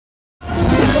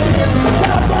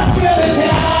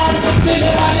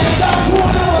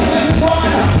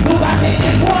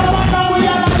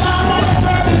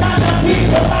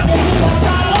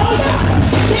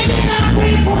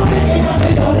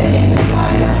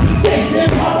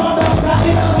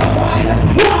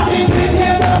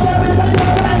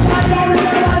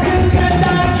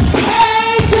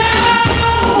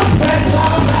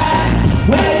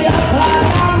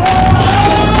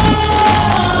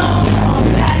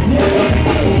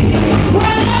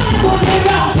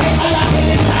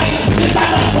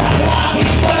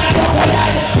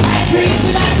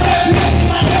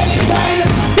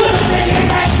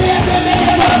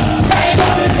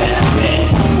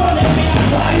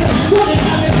Fire.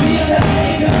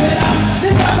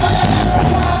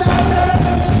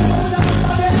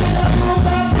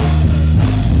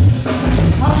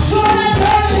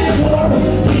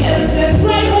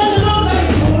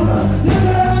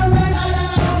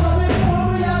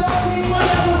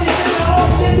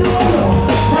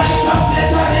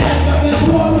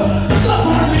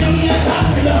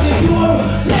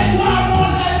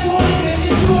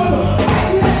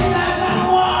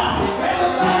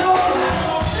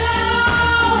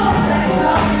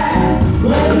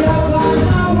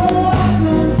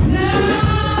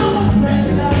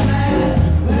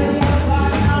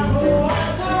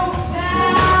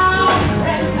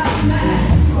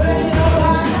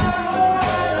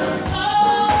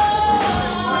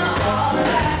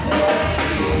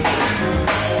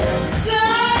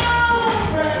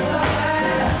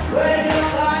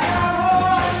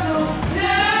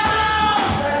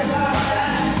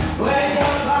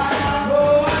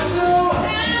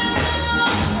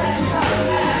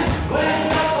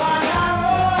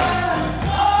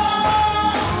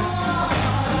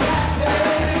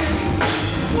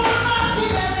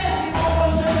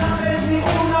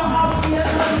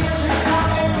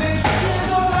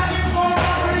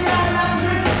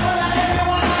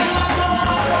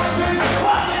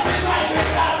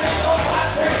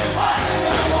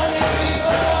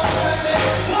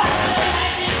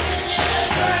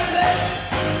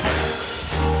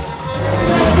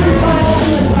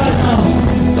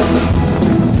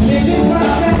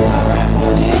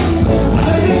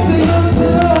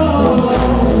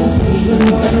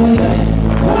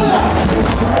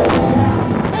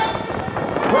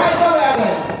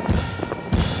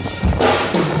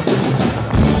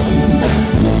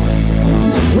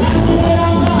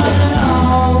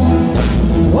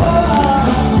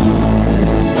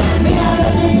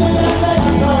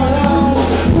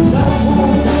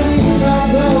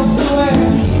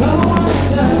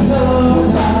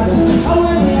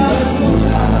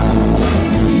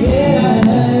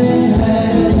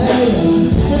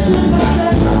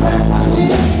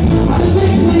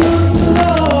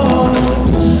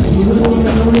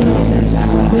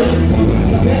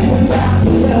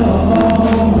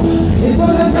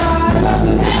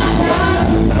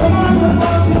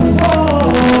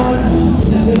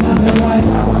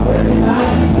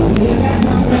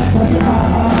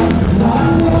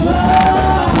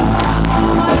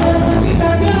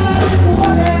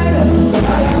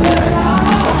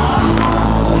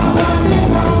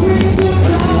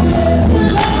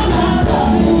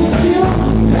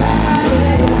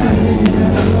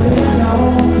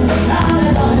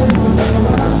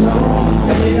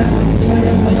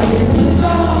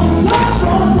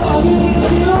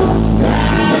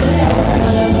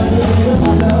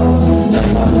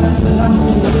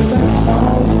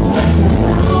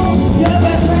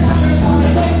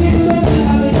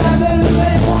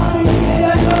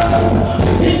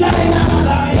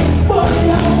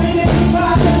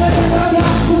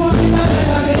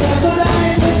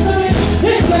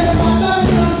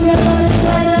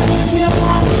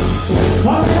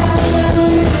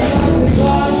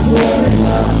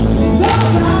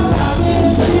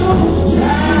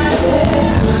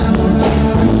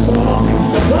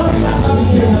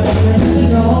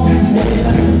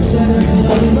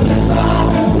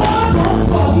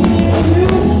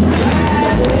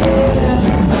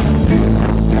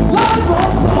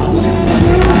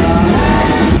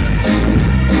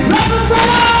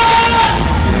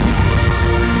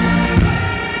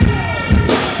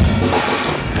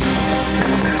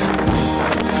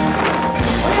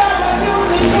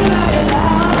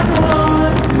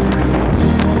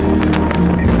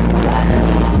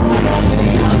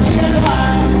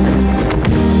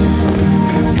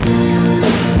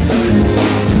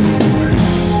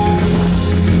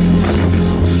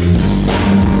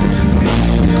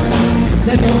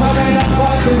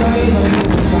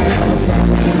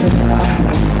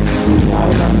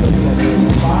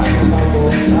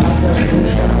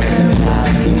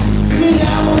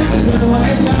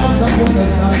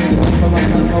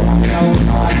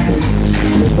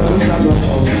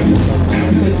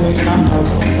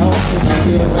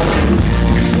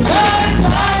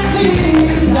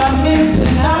 I'm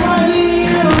missing our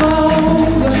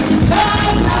heroes.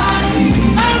 Sometimes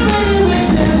I really wish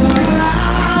they were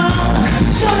around.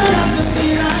 Shouldn't have to be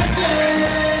like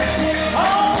this.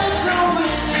 Always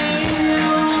knowing they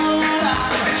know.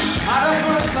 I don't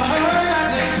want to hurt at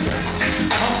this.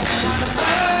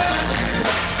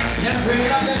 You pray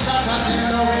that the shot and never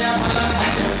know where I'm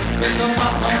like this. It's a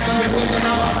pop up, so we put it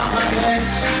on my again.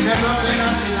 Never been a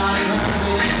shine.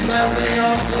 Tell me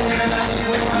you're clean and I need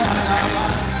to go on.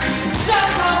 Shut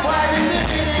up, why are you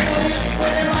living in this?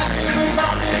 Put them on TV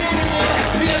from the beginning.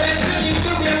 We are ready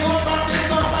to be a go from this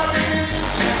summer. We need to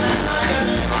share and not let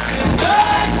me fuck you.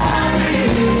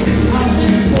 I'm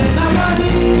missing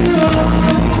nobody.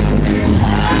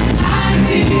 I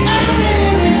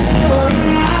really wish they were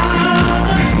around.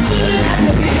 Shouldn't have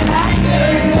to be like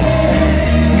this.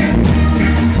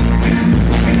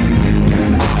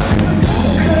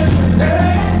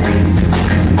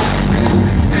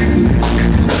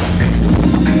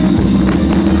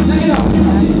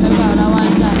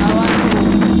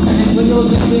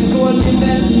 This one in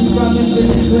bed, promise to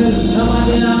this well.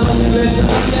 Nobody now when you ready to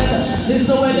get this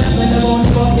way that when the bone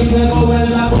fucking will go well.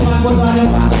 I put my foot on your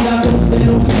back, that's something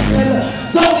to fulfill.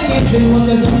 So the kitchen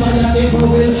was a society people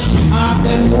will ask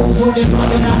them who put it on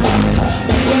the number.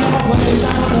 You know what is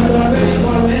that on the road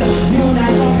for will. You and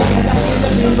I don't forget that the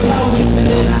people are with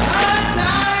it.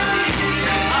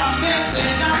 I'm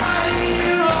missing my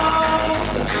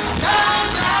heroes.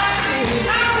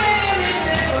 I really wish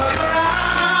they were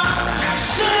around.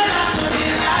 Shouldn't have to be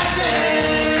like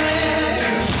this.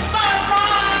 But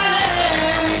finally,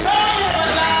 we know it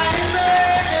was like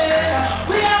this.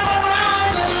 We have a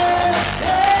rise again.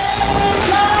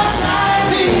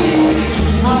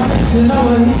 I'm missing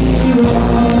our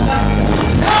heroes.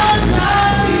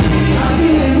 I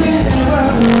really wish they were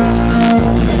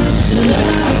around. Shouldn't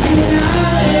have to be like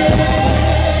this.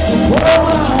 Whoa,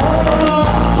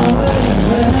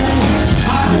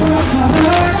 I broke my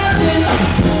heart at this.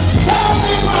 Tell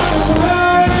me what the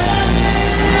word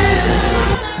is.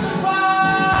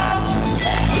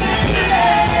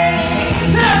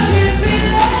 Touch your feet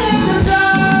in the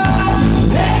dark.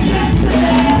 Let's get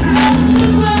together.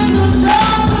 This way to show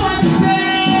what you say.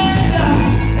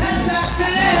 Let's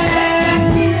accelerate.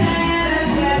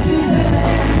 Let's get together.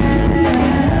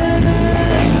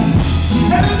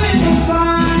 Everything was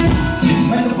fine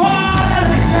when the ball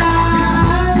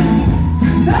shine.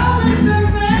 Now it's this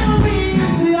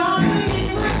memories we only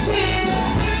were kids.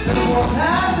 The four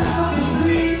passes of the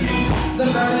street, the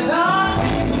very long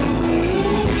is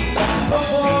sweet.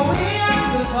 Before we have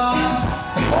the bar,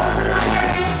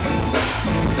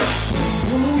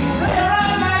 they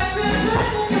are like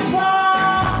children in the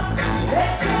bar.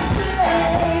 Let's get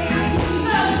today.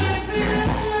 Touch your feet in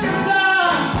the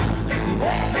dark.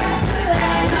 Let's get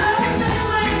today. Now it's this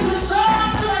way to show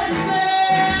what you say.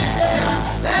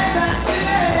 Let's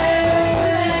accelerate.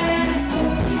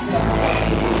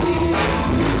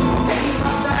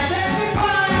 Must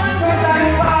identify when we're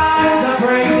satisfied, so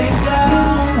break it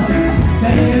down.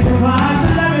 Take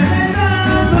precautions, every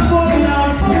measure before we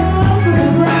all fall to the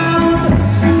ground.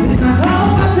 It's not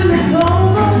over till it's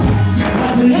over.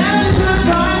 What we have is not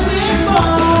fighting for.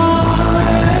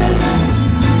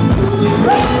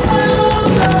 Raise my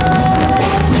motor.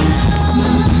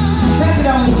 Take it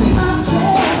on with me.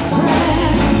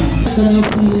 So you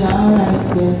feel alright,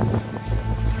 yes.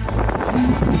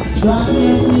 Drive me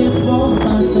up to your spouse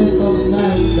and say something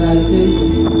nice like this.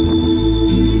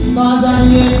 Cause I'm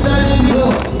here telling you.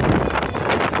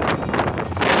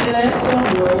 Let's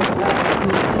work like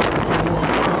this.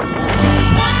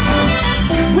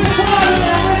 We're falling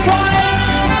and we're falling.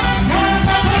 Now it's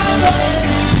not gonna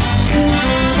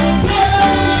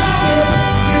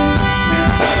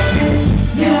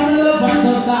you don't love what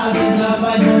the silence of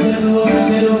fight, but you know if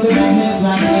you don't feel like this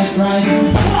man get right.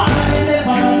 One of the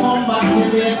never don't come back to the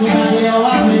day you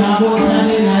want me to go to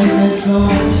the nicest floor.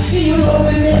 You know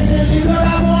we make the people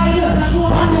that boy,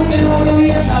 and you can only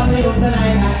waste a bit of the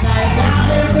night and try.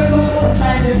 Every move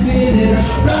try to feel it.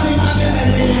 Plus imagine when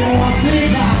you want to feel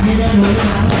that you don't know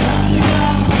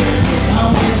how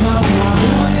much must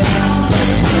you want to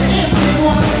if you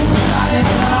want to start it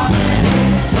now.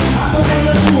 I'm going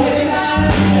to do it now.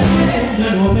 You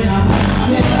know me now.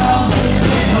 Sit down.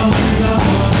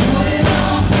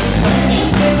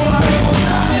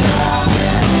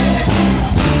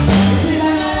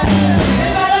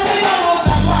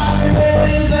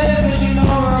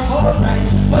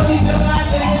 But if you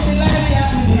like anything like me, I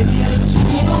can be here.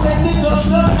 You know when we just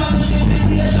love and it's in the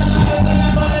creation, I don't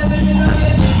know let me know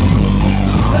yet.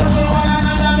 Love me one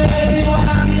another, make everyone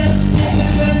happy. This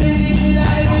is when we live in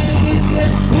everything.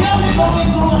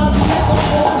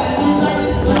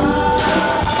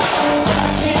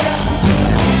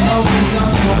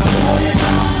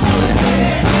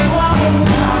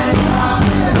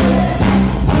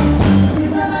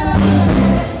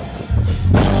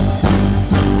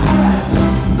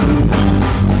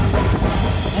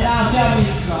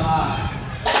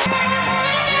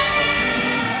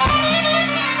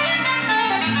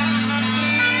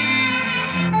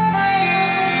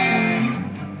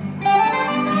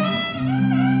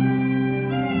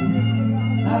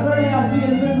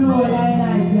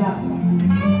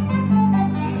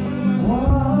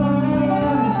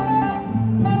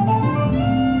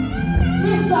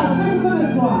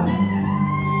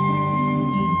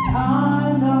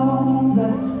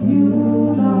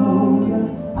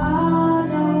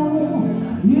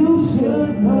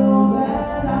 should know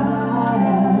that I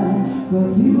am,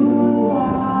 'cause you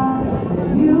are,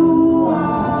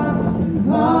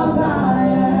 because I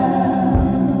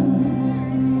am.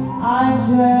 I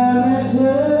cherish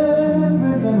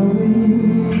every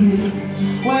memory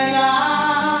when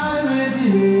I'm with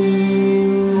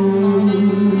you.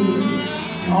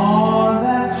 All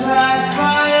that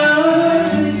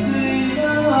transpired between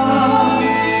us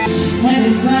and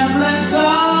the semblance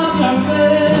of your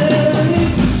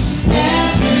face,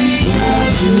 everywhere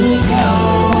you go,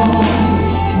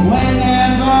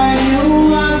 whenever you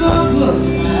have a good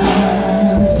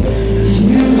man,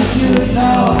 you should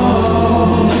know.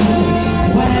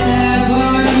 Whenever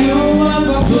you have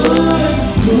a good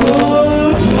man,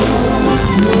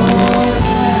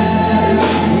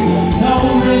 no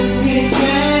risky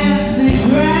chance,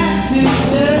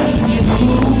 gratitude you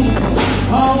lose.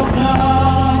 Oh no,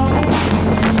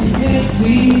 it's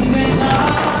easy not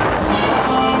to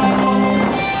know.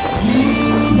 You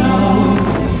know,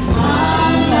 I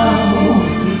know,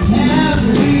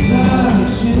 every girl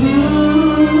should.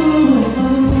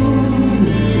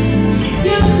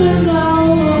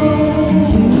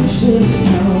 You should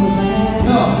know that.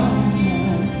 No.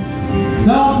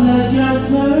 Don't let your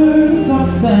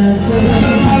circumstances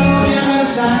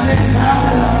understand it.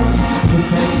 The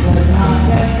faces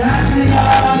understand the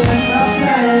hardest of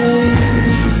pain.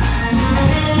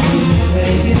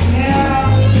 Taking care of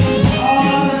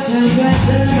all the children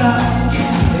to love.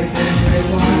 If it's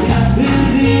required, we'll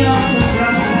be on the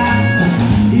front line.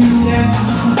 You can.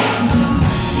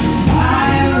 I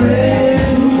am ready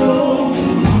to roll.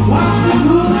 What's the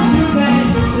rules you make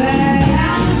me say?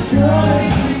 I'm the story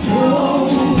to told.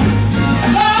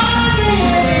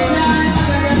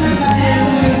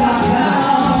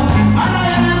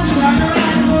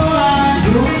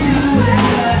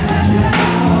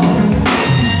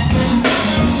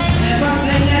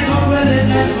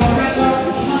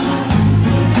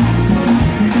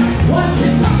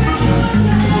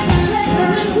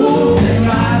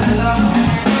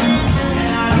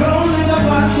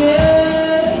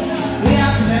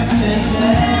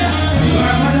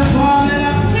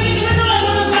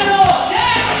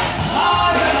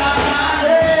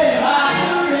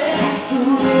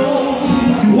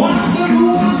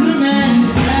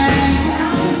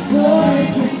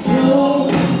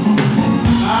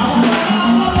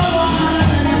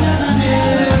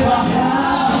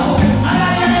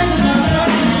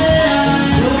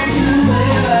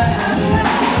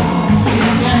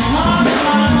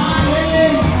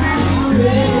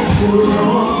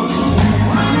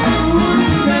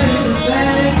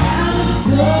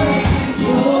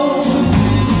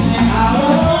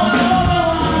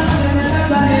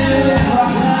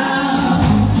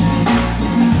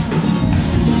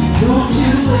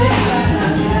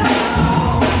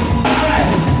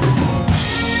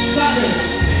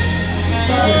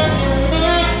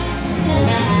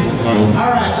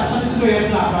 Alright, so this is where you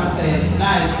clap and say,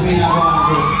 nice, we have one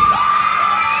good.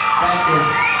 Thank you.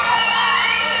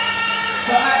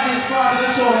 So at this part of the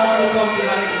show, I want to do something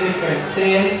a little different.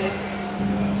 See?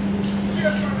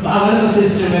 I want to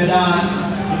sister me dance.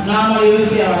 Normally we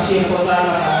see her shake out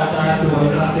her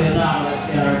clothes, that's what you normally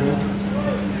see her do.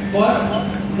 But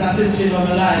it's a sister of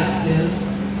my life still.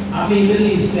 And me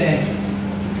believe, say,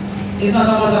 it's not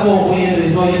about what you do,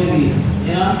 it's what you do it,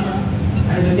 you know?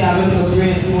 And if you can't be able to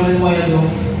grace what is what you do.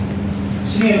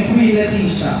 She named Queen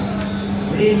Letitia.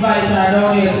 We invite her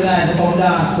down here tonight to come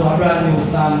dance to a brand new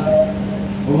song.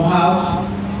 We have,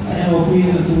 and you know, Queen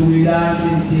to do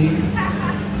dancing thing.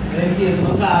 So in case we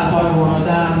call for you want to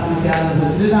dance, you can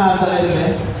just sit down a little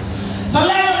bit. So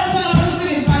let's sing to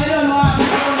sing it, but you don't know how to do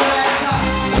like that.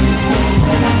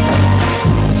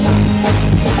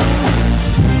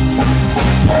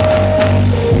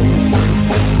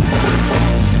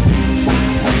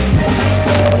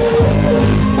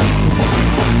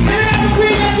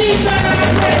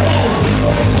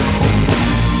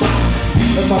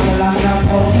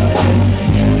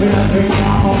 We're not drinking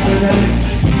our own belly.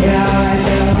 We are right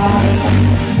there about it.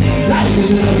 Life is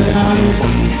just a bit hard.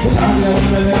 Push out the old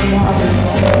belly and walk it.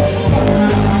 But we're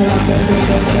not going to say this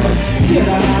and that. Here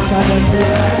I'm not trying to feel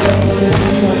like this. So this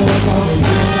is what we're talking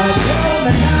about.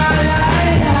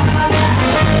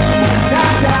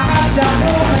 That's how I shall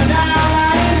know me now.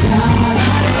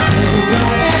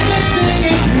 Anything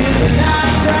is really not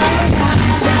right.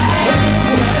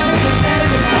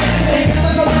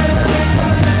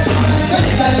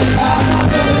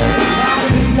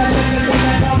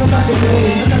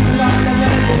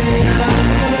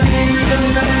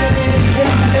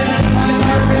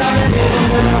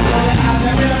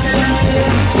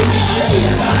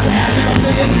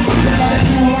 Yes,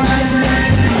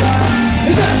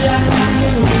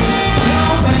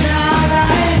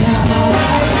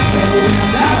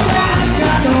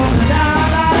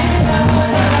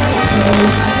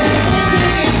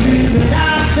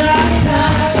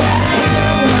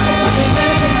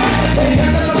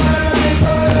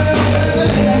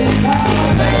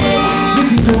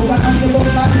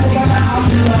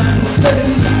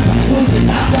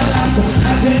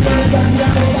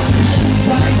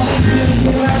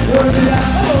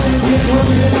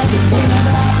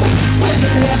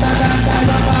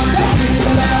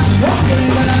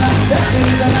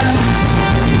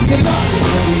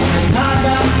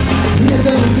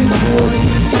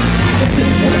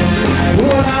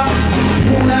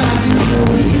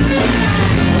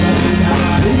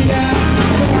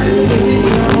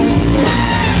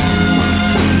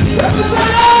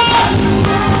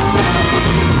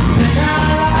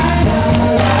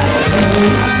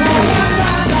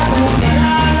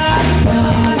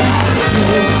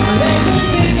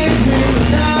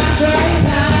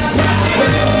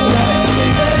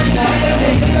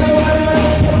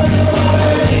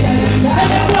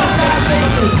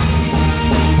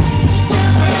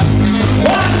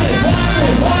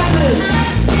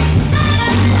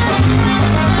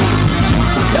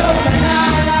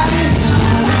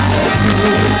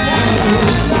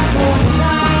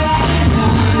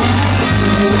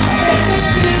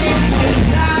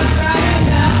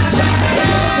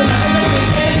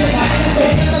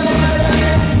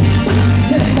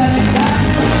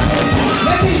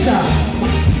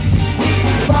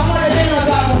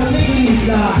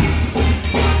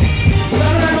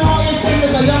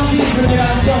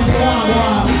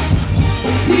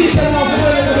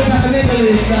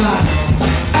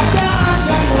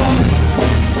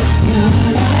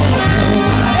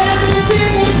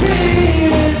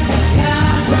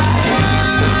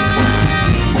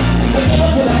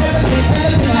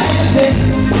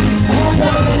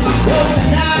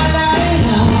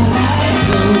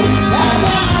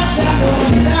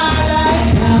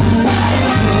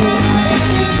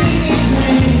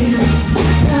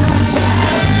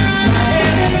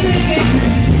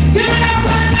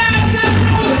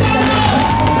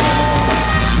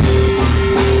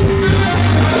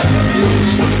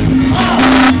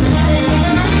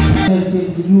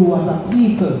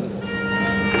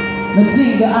 I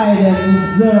think the island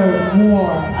deserve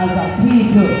more as a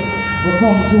people. We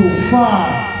come too far.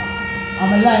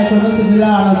 I'm like when I see the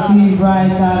Lord Steve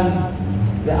Wright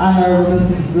and the Honorable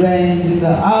Mrs. Grange in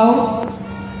the house.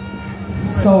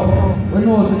 So we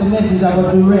know the message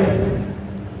about the rep.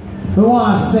 We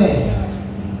want to say,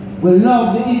 we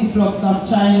love the influx of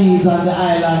Chinese on the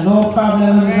island. No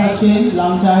problem with Sachin.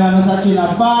 Long time I'm Sachin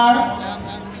a bar.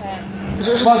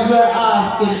 But we're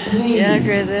asking, please,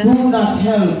 do not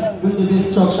help with the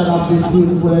destruction of this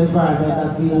beautiful environment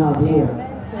that we have here.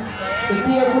 Be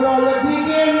careful all your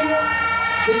digging,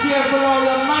 be careful all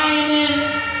your mining,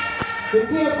 be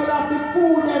careful of the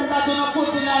food that you're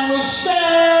putting on the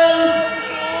shelf.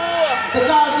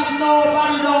 Because if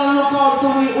nobody don't look out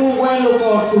for me, who will look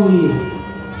out for me?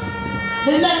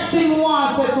 The next thing we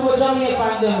want to say to Jamaica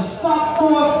and them, stop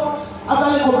post. As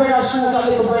a little brother shoot a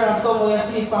little brother somewhere you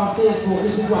see it on Facebook,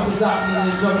 this is what is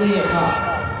happening in Jamaica.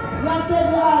 You have to tell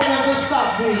the island to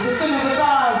stop this. You see me,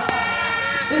 because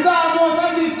it's almost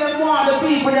as if they want the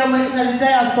people that went in the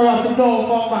diaspora to don't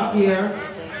come back here.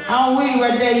 And we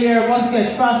were there here must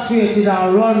get frustrated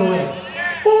and run away.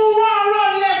 Who want to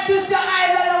run left this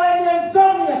island when they're in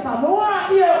Jamaica? We want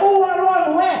to hear who want to run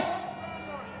away.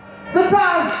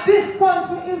 Because this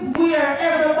country is where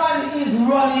everybody is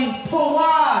running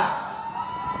towards.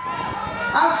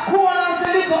 As cold as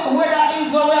the little weather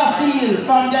is where I feel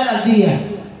from the other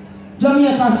day,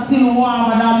 Jamaica is still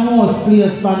warmer than most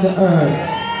places on the earth.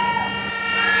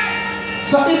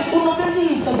 So if you don't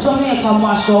believe that Jamaica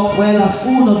mash up, well, a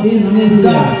food of business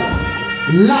done.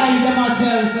 Lie them and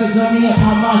tell say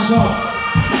Jamaica mash up.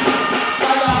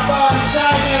 Fire burn,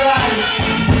 shiny rice.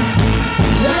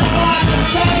 You don't want to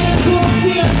shiny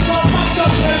toothpaste, so mash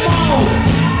up your mouth.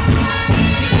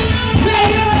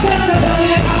 Lie them and tell say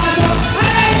Jamaica mash up.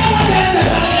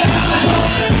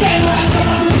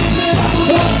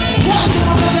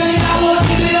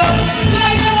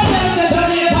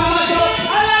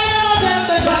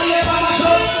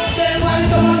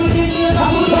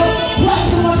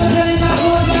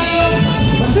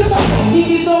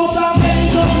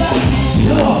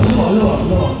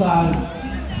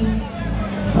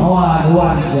 No one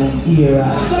wants them here.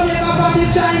 Jamaica from the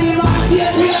Chinese man,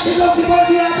 the lucky boy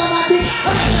here, somebody.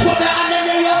 Put the hand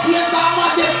in your face and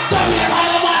mash it. Jamaica,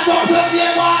 you mash up, you see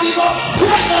what we go.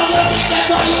 Right now, you think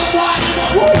that you want to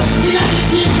go. In a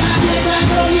team, plantation,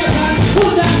 Jamaican.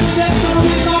 Put them in the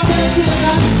service of the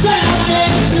station. Then I'm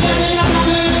going to be in a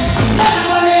plane. Then I'm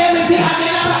going to be in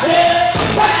a plane.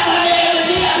 Then I'm going to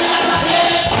be in a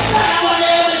plane. Then I'm going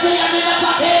to be in a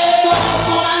plane. So,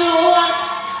 come on, you want.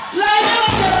 Like you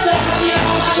want to say,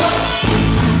 Jamaica, mash up.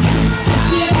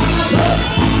 Jamaica, mash up.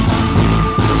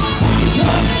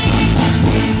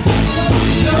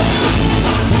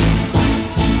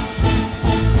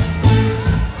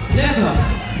 Listen,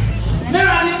 me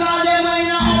radical them when you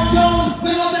know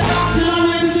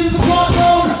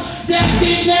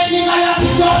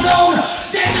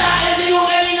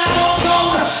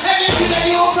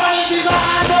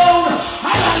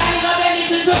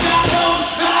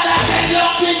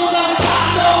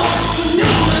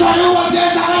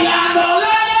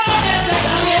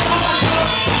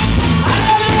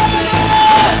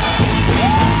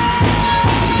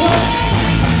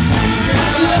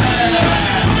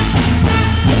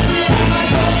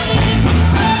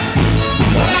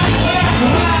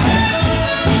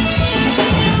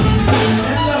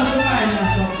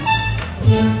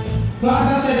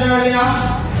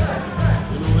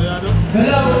Me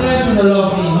love you guys, you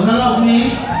love me. You love me?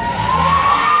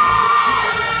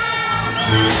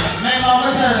 Man,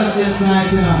 I'm trying to say this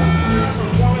night, you know.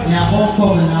 Me a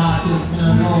upcoming artist, you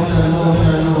know.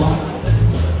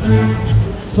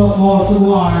 So more to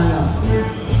warn you.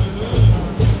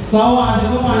 So I want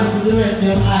everyone to direct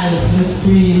them eyes to the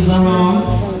screens around,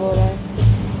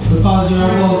 because you're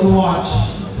about to watch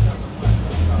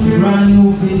a brand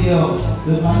new video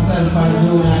with myself and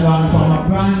Junior done from a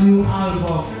brand new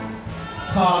album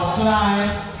called Climb.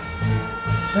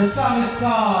 The song is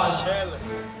called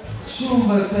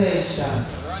Conversation.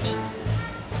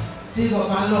 Dig up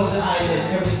and love the island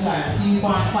every time. Keep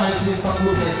on fighting for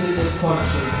goodness in this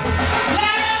country.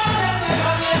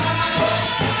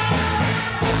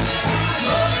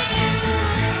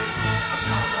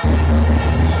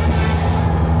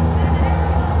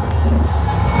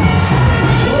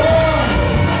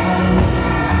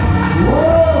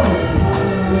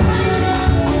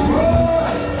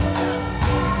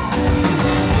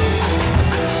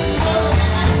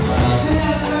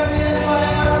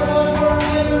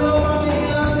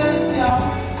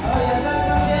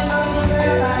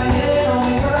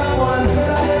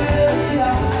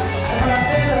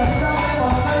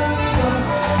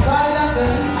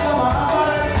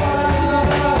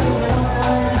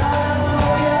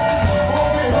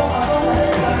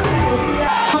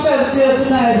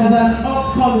 Tonight as an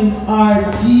upcoming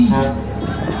artist.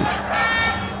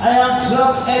 I am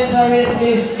just entering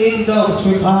this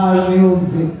industry called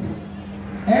music.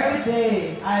 Every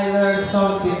day I learn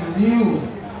something new.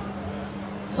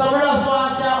 Some of us want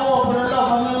to say I open the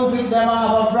love of music. They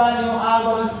have a brand new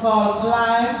album, it's called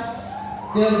Climb.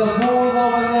 There's a booth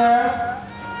over there.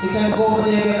 You can go over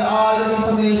there and get all the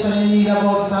information you need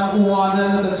about it and who want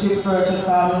another chip purchase. I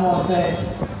want to say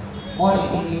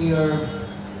money in your.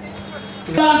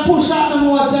 Can't push up no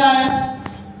more time.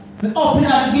 Up in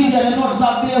that video, and not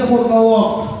stop barefoot no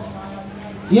walk.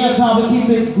 Yeah, can we keep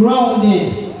it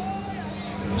grounded.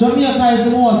 Jamaica is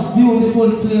the most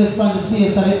beautiful place on the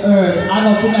face of the earth. And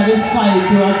up in the sky,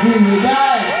 if you agree with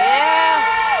that.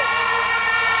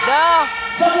 Yeah.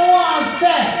 Someone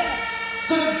said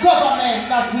to the government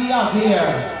that we have here,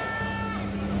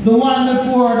 the one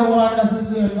before, the one that is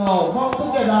here now, come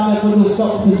together and make we do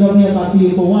something for Jamaica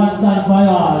people once and for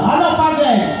all. And up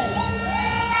again.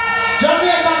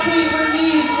 Jamaica people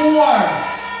need more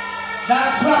than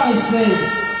promises.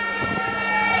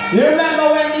 You remember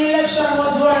when the election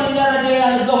was running the other day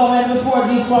and the government before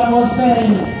this one was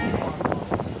saying,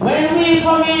 when we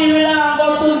come in, we don't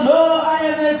go to no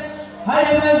IMF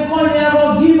money, I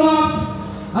will give up.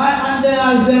 And then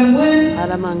as them win,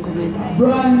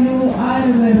 brand new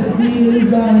IMF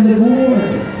deals on the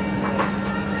board.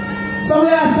 So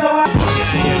we are saying,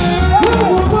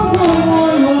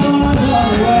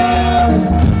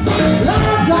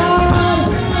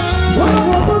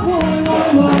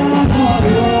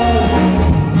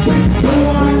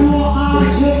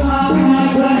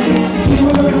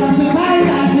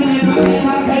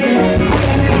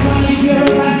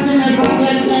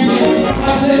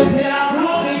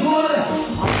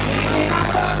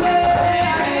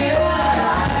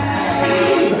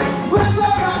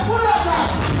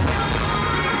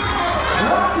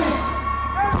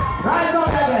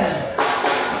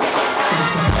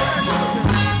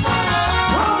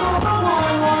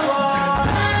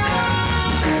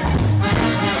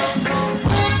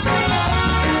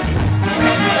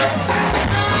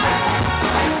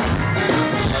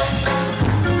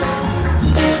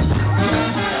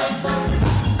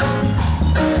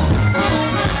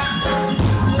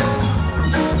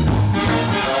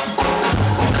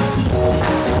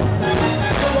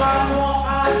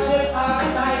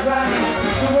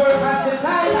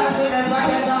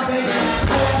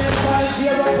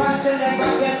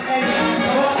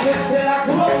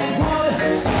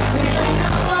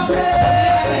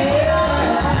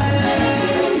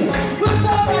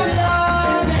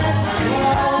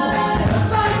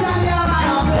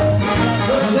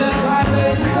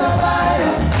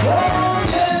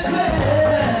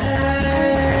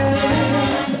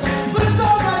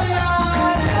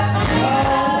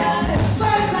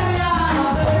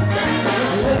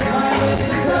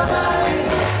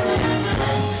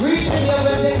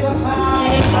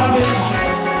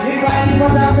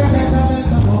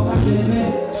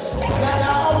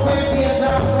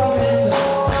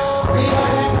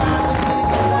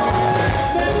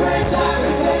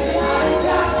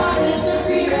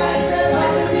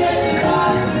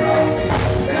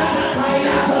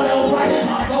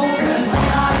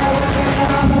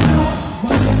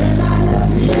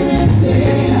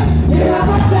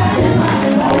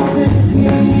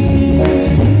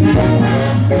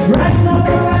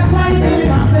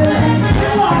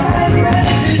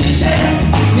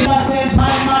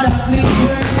 mother, please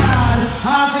work hard.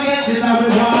 How to get this a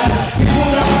reward? You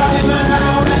put up all the dress and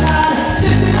all the hard.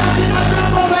 Just enough in my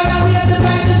trouble, when I we have to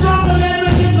fight the struggle,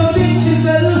 everything go think she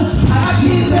said. And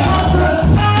she's the hustle.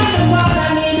 All the what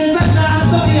I need is a chance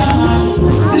to be a man.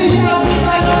 Please don't be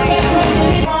like don't get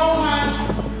ready. Oh man.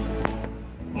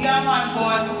 Yeah man,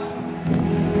 God.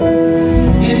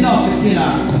 Enough to kill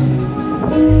her.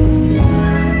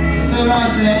 So I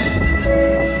said,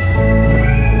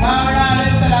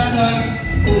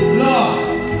 Lord,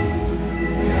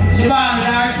 she born with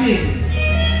her kids.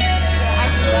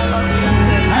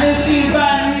 And if she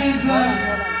find reason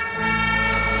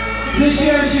to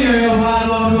share your ball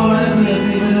about over the place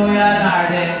even though you're not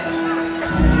there.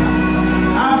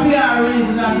 And for her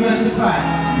reason that where she find.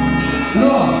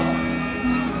 Lord,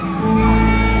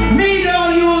 me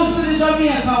don't use to the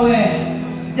Jamaica where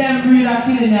them breed are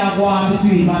killing you go on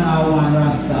between man and one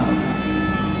Rasta.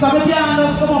 So I can't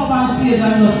just come up on stage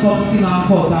and just come sing and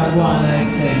cut and go on like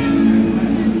say.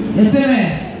 You see me?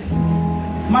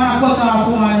 Man I cut off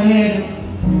woman's head,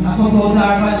 I cut out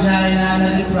her vagina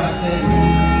and the process.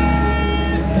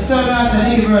 You see me I say,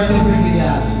 give her to a pretty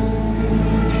girl.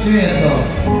 Straight up.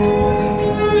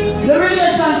 The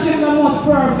relationship is the most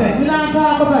perfect. We don't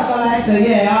talk about so like say,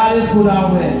 yeah, all is good and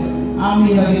well. And me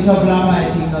no get trouble and my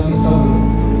king no get trouble.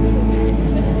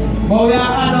 But we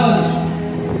are adults.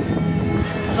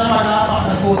 Some of the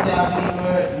factors out there feel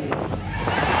birthday.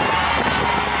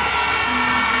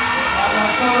 I'm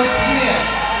so scared.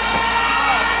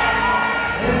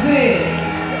 You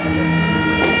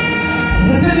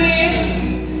see me?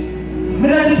 I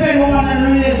don't defend woman in a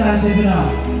relationship, you know.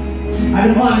 I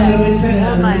don't want to defend in a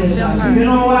relationship. You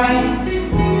know why?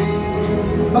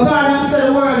 Because I'm saying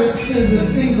the world is filled with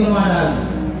single mothers.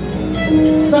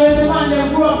 So if the man them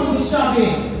grow up to be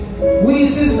shopping, we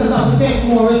sisters have to take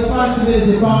more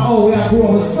responsibility for how we are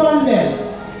growing with Sunday.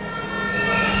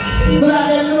 So that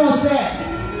they know say,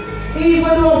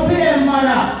 even though for them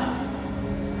mother,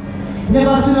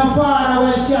 never seen a father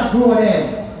when she grow them.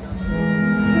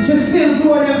 She still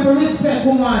grow them for respect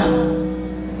woman.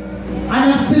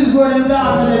 And I still grow them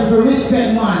daughter them for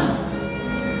respect man.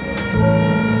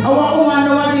 Our woman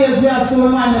nowadays we are so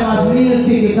man them as meal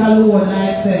ticket alone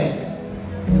like say.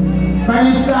 When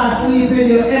you start sleeping,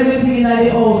 you everything in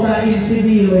the house are in to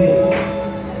deal with.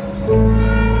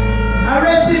 A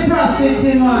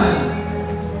reciprocity, man.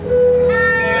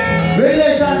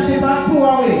 Relationship are two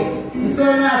away. It's so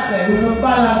nice, we don't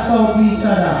balance out each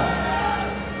other.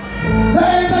 So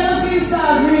anytime you see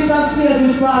stars reach a stage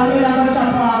which part, you're not going to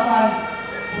chop off and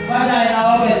vagina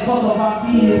or get cut up and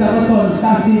penis and go turn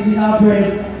sausage in our bread.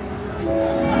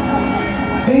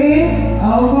 Eh?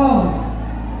 How about?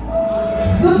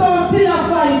 Do some pillar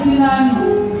fighting and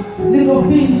little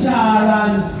pincher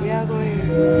and yeah, go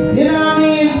ahead. You know what I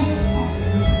mean?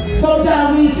 Sometimes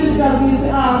we sisters used to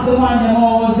ask the man them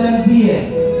how was them there.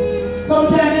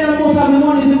 Sometimes they don't most have the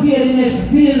money to pay the next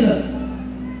bill.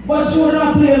 But you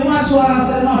don't play match one and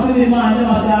say not for me man, they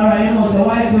must say alright, you must say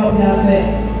wife you up there and say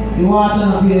you want to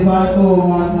not pay for the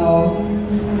one now.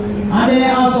 And then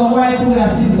they also wife we are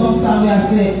sing some song we are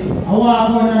say I want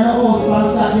to go to the house and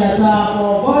Saturday and talk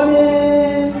about money.